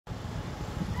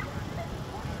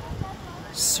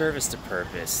Service to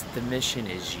purpose, the mission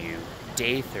is you.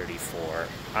 Day 34.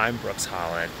 I'm Brooks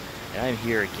Holland, and I'm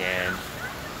here again.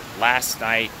 Last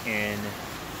night in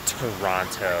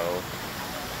Toronto,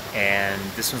 and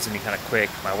this one's gonna be kind of quick.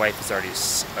 My wife is already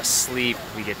asleep.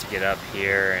 We get up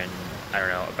here in, I don't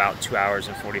know, about 2 hours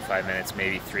and 45 minutes,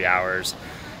 maybe 3 hours,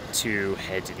 to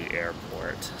head to the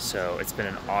airport. So it's been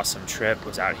an awesome trip.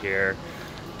 Was out here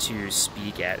to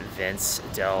speak at Vince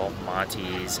Del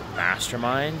Monte's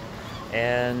mastermind.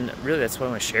 And really that's what I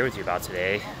want to share with you about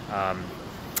today.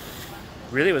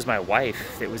 Really it was my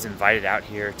wife that was invited out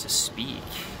here to speak.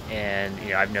 And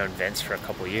you know, I've known Vince for a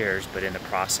couple years, but in the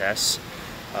process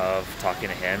of talking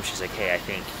to him, she's like, hey, I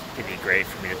think it'd be great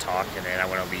for me to talk, and then I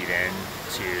want to lead in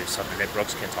to something that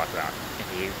Brooks can talk about.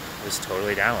 And he was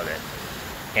totally down with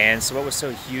it. And so what was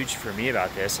so huge for me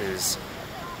about this is,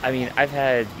 I mean,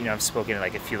 I've spoken at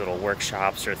like a few little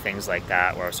workshops or things like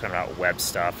that where I was talking about web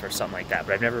stuff or something like that,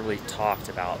 but I've never really talked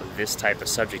about this type of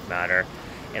subject matter,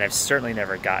 and I've certainly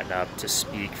never gotten up to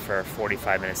speak for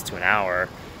 45 minutes to an hour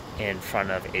in front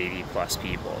of 80 plus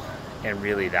people. And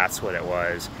really that's what it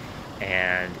was.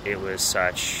 And it was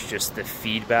such just the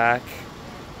feedback,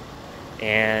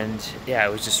 and yeah,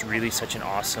 it was just really such an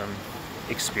awesome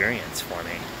experience for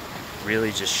me.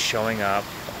 Really just showing up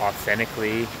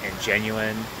authentically and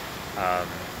genuine,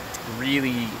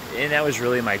 really, and that was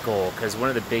really my goal, because one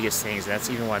of the biggest things, and that's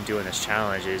even why I'm doing this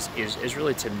challenge, is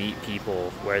really to meet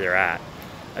people where they're at.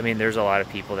 I mean, there's a lot of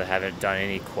people that haven't done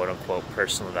any quote-unquote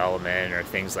personal development or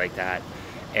things like that,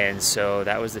 and so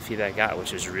that was the feedback I got,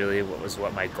 which is really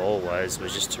what my goal was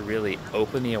just to really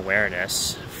open the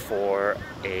awareness for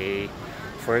a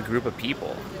group of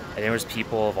people. And there was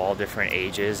people of all different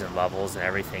ages and levels and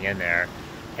everything in there,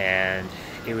 and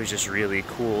it was just really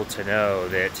cool to know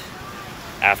that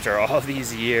after all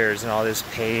these years and all this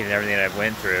pain and everything that I've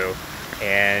went through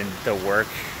and the work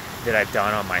that I've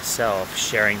done on myself,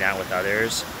 sharing that with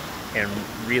others and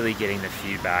really getting the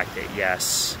feedback that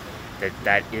yes,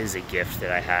 that is a gift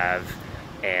that I have,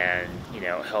 and you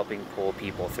know, helping pull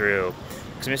people through.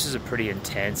 Because this is a pretty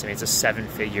intense, I mean, it's a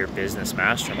 7-figure business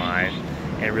mastermind,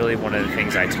 and really one of the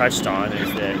things I touched on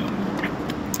is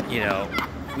that, you know,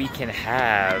 we can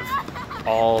have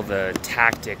all the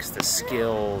tactics, the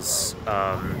skills,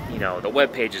 you know, the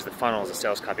web pages, the funnels, the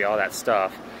sales copy, all that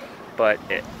stuff, but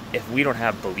if we don't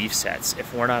have belief sets,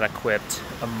 if we're not equipped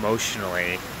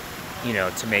emotionally, you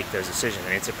know, to make those decisions, I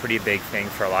mean, it's a pretty big thing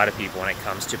for a lot of people when it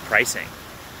comes to pricing.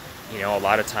 You know, a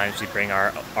lot of times we bring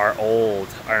our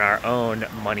own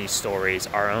money stories,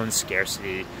 our own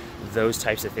scarcity, those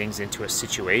types of things into a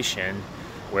situation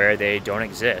where they don't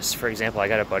exist. For example, I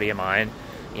got a buddy of mine,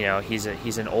 you know, he's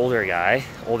an older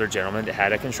gentleman that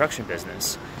had a construction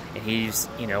business, and he's,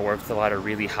 you know, worked with a lot of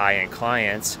really high-end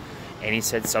clients, and he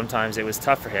said sometimes it was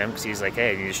tough for him because he's like,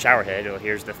 hey, you need a shower head, well,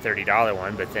 here's the $30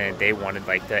 one, but then they wanted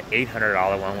like the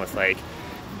 $800 one with like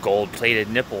gold-plated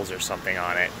nipples or something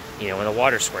on it, you know, when the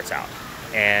water squirts out.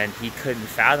 And he couldn't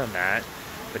fathom that,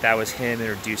 but that was him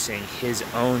introducing his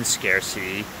own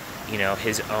scarcity, you know,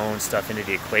 his own stuff into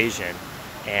the equation.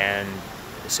 And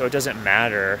so it doesn't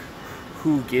matter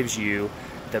who gives you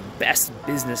the best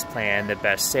business plan, the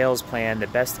best sales plan, the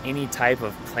best any type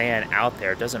of plan out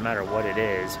there. It doesn't matter what it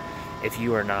is if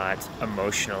you are not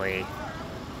emotionally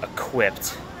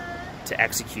equipped to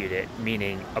execute it,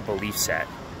 meaning a belief set.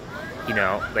 You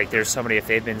know, like there's somebody, if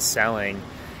they've been selling,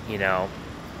 you know,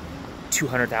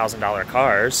 $200,000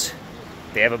 cars,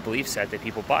 they have a belief set that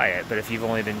people buy it. But if you've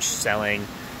only been selling,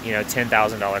 you know,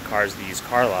 $10,000 cars at the used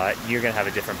car lot, you're going to have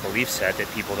a different belief set that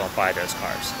people don't buy those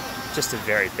cars. Just a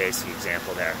very basic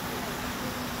example there.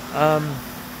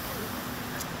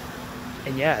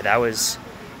 And yeah, it was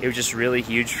just really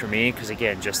huge for me, because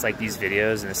again, just like these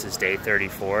videos, and this is day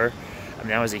 34, I mean,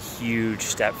 that was a huge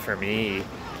step for me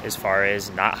as far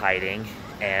as not hiding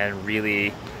and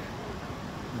really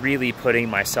putting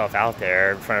myself out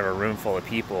there in front of a room full of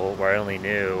people where I only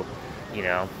knew, you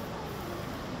know,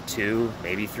 2,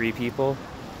 maybe 3 people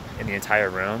in the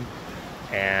entire room.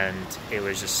 And it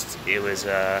was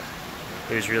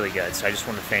really good. So I just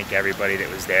want to thank everybody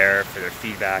that was there for their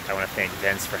feedback. I want to thank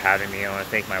Vince for having me. I want to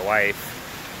thank my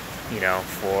wife, you know,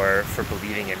 for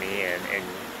believing in me and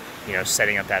you know,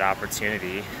 setting up that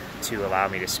opportunity to allow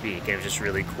me to speak. And it was just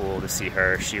really cool to see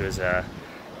her. She was and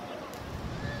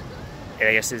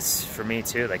I guess it's for me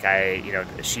too, like you know,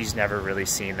 she's never really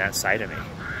seen that side of me.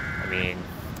 I mean,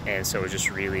 and so it was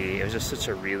just such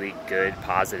a really good,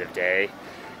 positive day.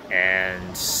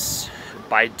 And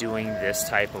by doing this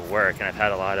type of work, and I've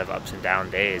had a lot of ups and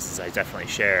down days, as I definitely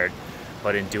shared,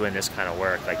 but in doing this kind of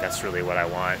work, like that's really what I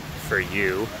want for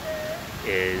you,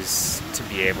 is to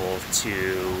be able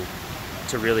to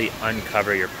to really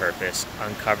uncover your purpose,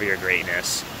 uncover your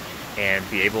greatness, and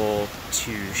be able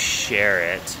to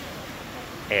share it.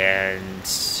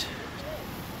 And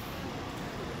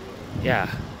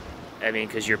yeah, I mean,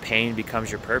 because your pain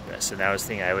becomes your purpose. And that was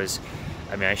the thing.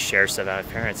 I share stuff out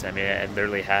with parents. I mean, I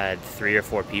literally had 3 or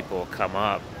 4 people come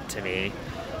up to me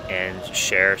and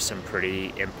share some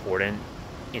pretty important,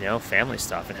 family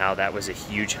stuff, and how that was a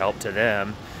huge help to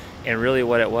them. And really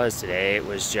what it was today,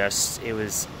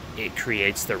 it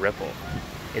creates the ripple.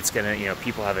 It's gonna,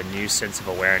 people have a new sense of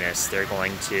awareness. They're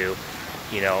going to,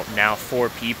 now 3 or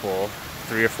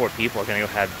 4 people are gonna go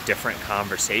have different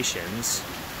conversations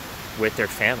with their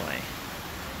family.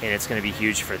 And it's going to be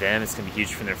huge for them, it's going to be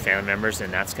huge for their family members,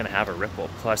 and that's going to have a ripple.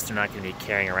 Plus, they're not going to be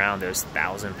carrying around those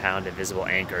 1,000-pound invisible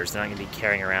anchors. They're not going to be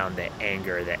carrying around the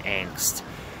anger, the angst,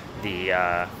 the,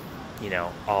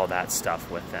 all that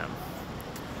stuff with them.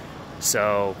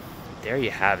 So, there you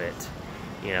have it.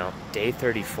 Day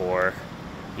 34,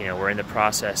 we're in the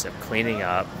process of cleaning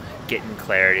up, getting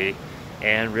clarity,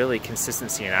 and really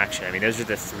consistency in action. I mean, those are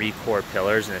the 3 core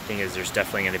pillars, and the thing is, there's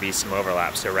definitely going to be some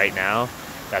overlap. So right now,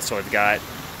 that's what we've got.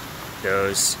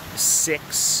 Those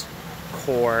 6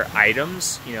 core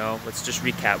items, let's just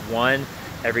recap. 1,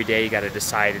 every day you got to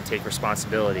decide and take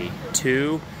responsibility.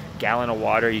 2, gallon of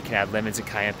water, you can add lemons and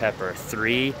cayenne pepper.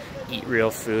 3, eat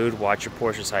real food, watch your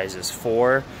portion sizes.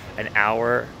 4, an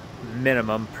hour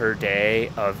minimum per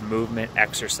day of movement,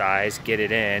 exercise, get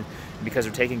it in. Because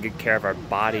we're taking good care of our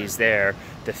bodies there,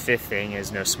 the 5th thing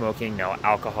is no smoking, no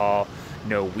alcohol,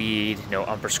 no weed, no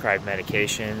unprescribed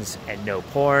medications, and no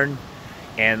porn.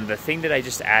 And the thing that I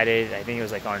just added, I think it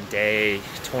was like on day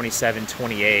 27,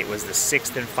 28, was the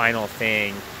 6th and final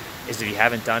thing, is if you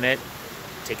haven't done it,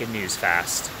 take a news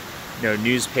fast. No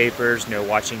newspapers, no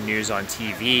watching news on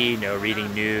TV, no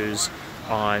reading news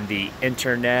on the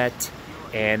internet.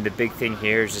 And the big thing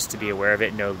here is just to be aware of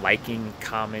it. No liking,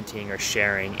 commenting, or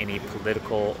sharing any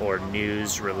political or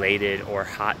news related or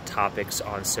hot topics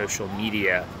on social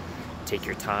media. Take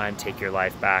your time, take your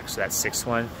life back. So that 6th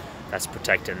one, that's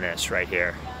protecting this right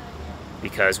here.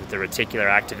 Because with the reticular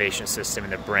activation system in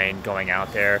the brain going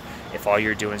out there, if all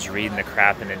you're doing is reading the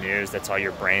crap in the news, that's all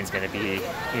your brain's going to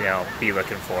be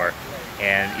looking for.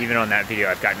 And even on that video,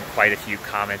 I've gotten quite a few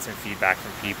comments and feedback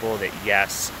from people that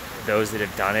yes, those that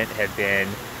have done it have been,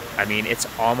 it's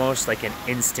almost like an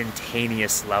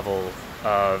instantaneous level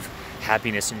of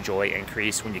happiness and joy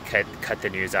increase when you cut the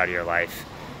news out of your life.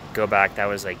 Go back, that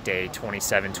was like day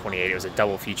 27, 28, it was a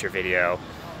double feature video.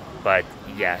 But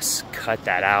yes, cut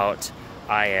that out.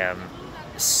 I am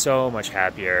so much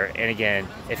happier. And again,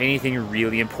 if anything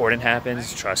really important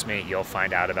happens, trust me, you'll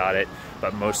find out about it.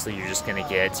 But mostly you're just gonna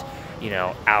get,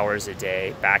 hours a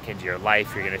day back into your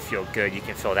life. You're gonna feel good. You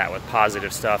can fill that with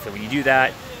positive stuff. And when you do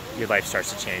that, your life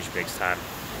starts to change big time.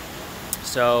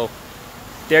 So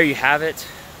there you have it.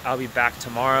 I'll be back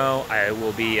tomorrow. I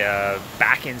will be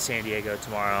back in San Diego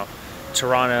tomorrow.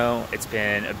 Toronto, it's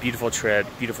been a beautiful trip,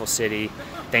 beautiful city.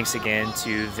 Thanks again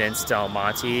to Vince Del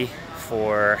Monte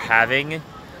for having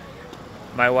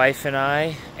my wife and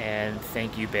I, and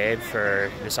thank you, babe,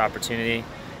 for this opportunity.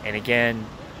 And again,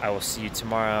 I will see you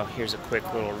tomorrow. Here's a quick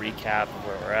little recap of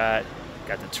where we're at.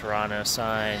 Got the Toronto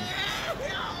sign.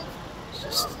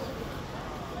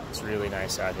 It's really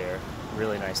nice out here.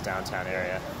 Really nice downtown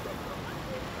area.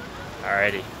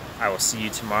 Alrighty, I will see you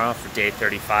tomorrow for day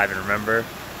 35, and remember,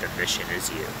 the mission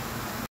is you.